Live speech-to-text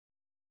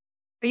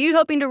Are you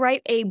hoping to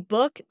write a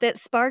book that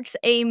sparks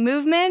a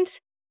movement?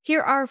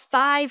 Here are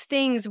 5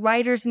 things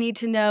writers need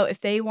to know if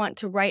they want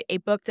to write a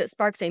book that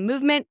sparks a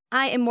movement.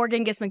 I am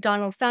Morgan Gist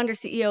MacDonald, founder,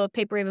 CEO of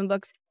Paper Raven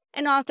Books,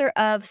 and author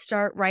of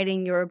Start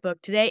Writing Your Book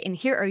Today. And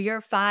here are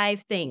your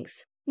 5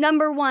 things.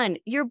 Number 1,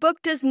 your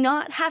book does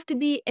not have to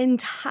be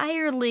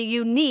entirely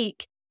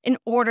unique in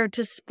order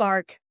to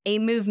spark a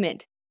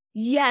movement.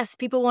 Yes,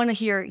 people want to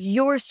hear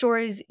your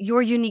stories,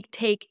 your unique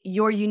take,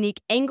 your unique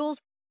angles.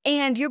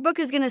 And your book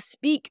is going to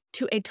speak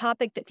to a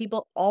topic that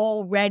people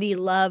already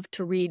love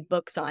to read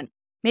books on.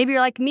 Maybe you're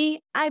like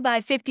me, I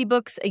buy 50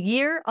 books a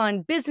year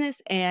on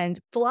business and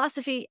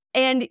philosophy,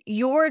 and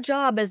your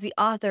job as the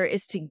author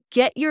is to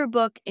get your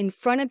book in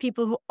front of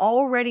people who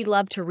already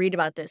love to read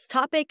about this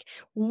topic.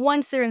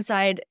 Once they're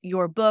inside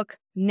your book,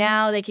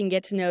 now they can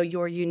get to know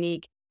your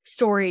unique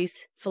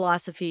stories,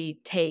 philosophy,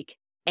 take,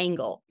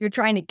 angle. You're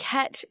trying to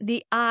catch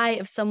the eye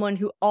of someone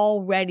who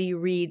already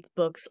reads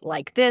books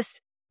like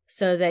this,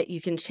 so that you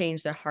can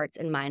change their hearts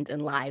and minds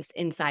and lives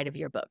inside of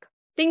your book.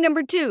 Thing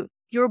number 2,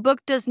 your book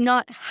does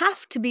not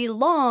have to be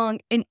long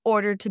in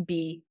order to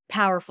be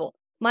powerful.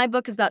 My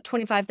book is about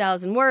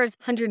 25,000 words,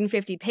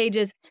 150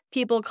 pages.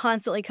 People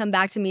constantly come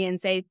back to me and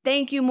say,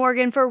 "Thank you,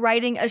 Morgan, for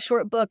writing a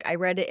short book. I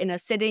read it in a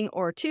sitting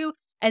or 2.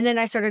 And then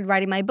I started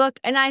writing my book,"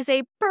 and I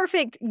say,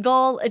 perfect,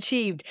 goal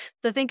achieved.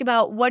 So think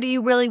about, what do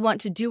you really want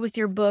to do with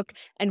your book?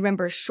 And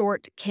remember,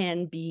 short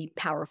can be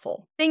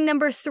powerful. Thing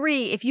number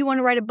 3, if you want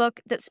to write a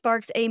book that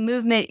sparks a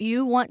movement,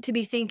 you want to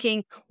be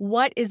thinking,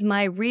 what is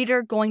my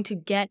reader going to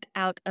get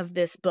out of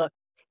this book?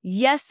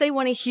 Yes, they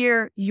want to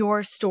hear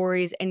your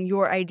stories and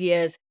your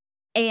ideas,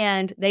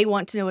 and they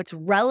want to know it's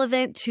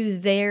relevant to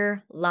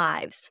their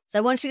lives. So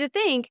I want you to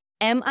think,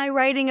 am I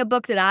writing a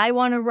book that I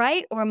want to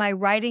write, or am I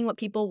writing what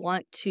people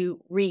want to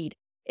read?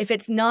 If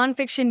it's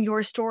nonfiction,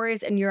 your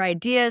stories and your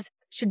ideas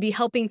should be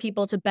helping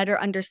people to better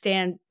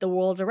understand the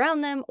world around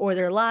them or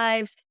their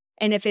lives.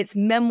 And if it's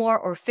memoir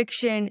or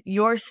fiction,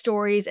 your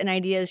stories and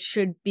ideas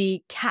should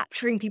be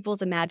capturing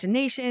people's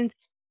imaginations,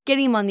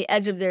 getting them on the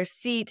edge of their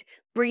seat,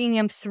 bringing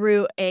them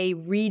through a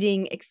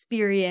reading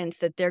experience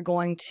that they're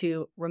going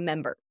to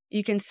remember.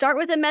 You can start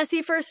with a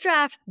messy first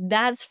draft,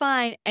 that's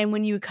fine. And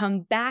when you come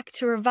back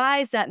to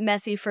revise that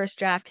messy first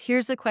draft,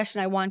 here's the question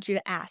I want you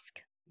to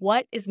ask.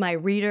 What is my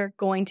reader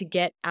going to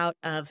get out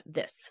of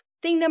this?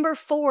 Thing number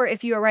 4,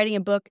 if you are writing a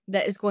book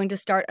that is going to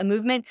start a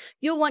movement,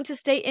 you'll want to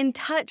stay in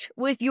touch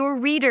with your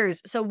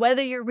readers. So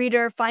whether your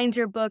reader finds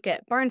your book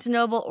at Barnes &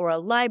 Noble or a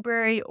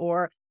library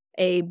or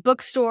a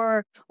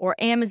bookstore or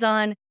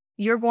Amazon,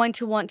 you're going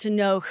to want to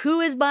know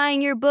who is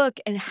buying your book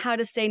and how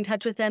to stay in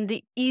touch with them.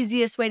 The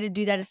easiest way to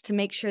do that is to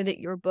make sure that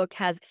your book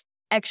has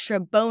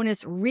extra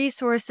bonus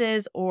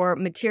resources or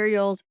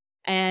materials,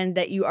 and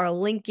that you are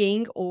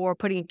linking or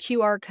putting a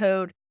QR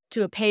code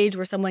to a page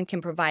where someone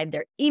can provide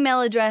their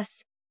email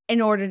address in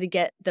order to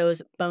get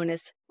those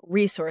bonus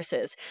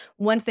resources.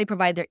 Once they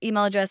provide their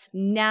email address,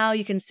 now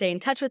you can stay in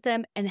touch with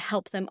them and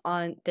help them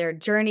on their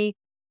journey.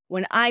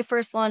 When I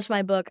first launched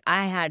my book,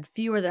 I had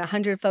fewer than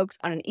 100 folks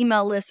on an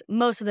email list,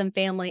 most of them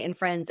family and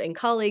friends and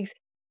colleagues.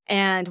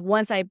 And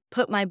once I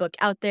put my book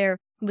out there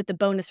with the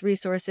bonus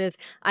resources,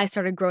 I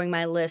started growing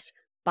my list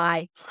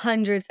by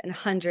hundreds and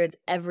hundreds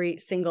every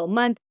single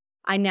month.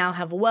 I now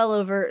have well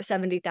over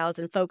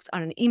 70,000 folks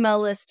on an email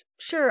list.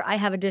 Sure, I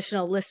have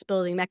additional list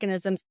building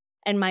mechanisms,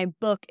 and my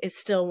book is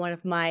still one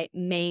of my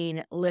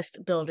main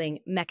list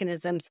building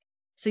mechanisms.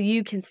 So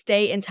you can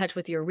stay in touch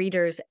with your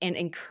readers and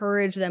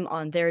encourage them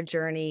on their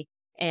journey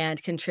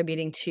and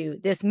contributing to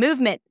this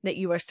movement that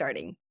you are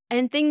starting.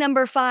 And thing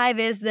number 5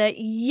 is that,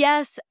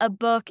 yes, a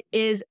book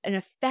is an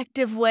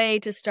effective way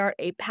to start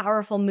a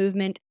powerful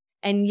movement,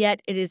 and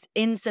yet it is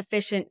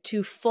insufficient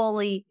to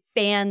fully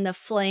fan the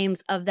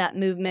flames of that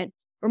movement.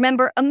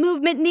 Remember, a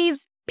movement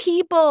needs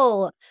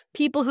people.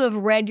 People who have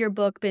read your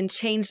book, been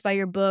changed by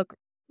your book,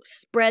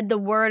 spread the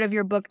word of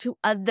your book to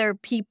other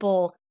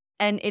people.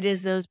 And it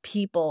is those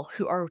people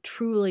who are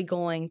truly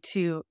going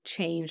to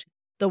change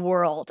the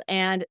world.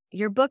 And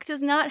your book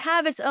does not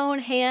have its own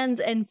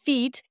hands and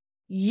feet.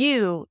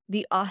 You,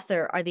 the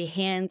author, are the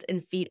hands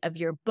and feet of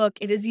your book.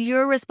 It is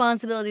your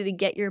responsibility to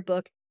get your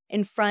book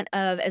in front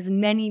of as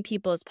many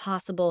people as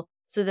possible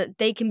so that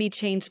they can be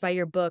changed by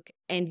your book,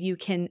 and you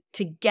can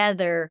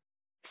together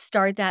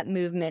start that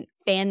movement,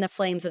 fan the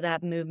flames of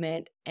that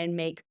movement, and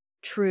make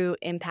true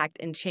impact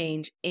and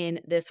change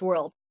in this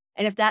world.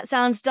 And if that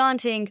sounds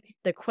daunting,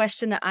 the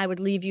question that I would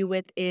leave you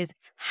with is,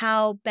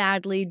 how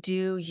badly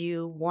do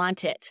you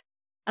want it?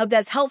 I hope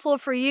that's helpful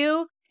for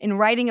you in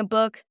writing a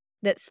book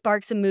that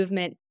sparks a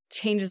movement,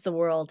 changes the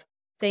world.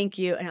 Thank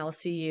you, and I will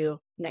see you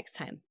next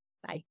time.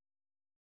 Bye.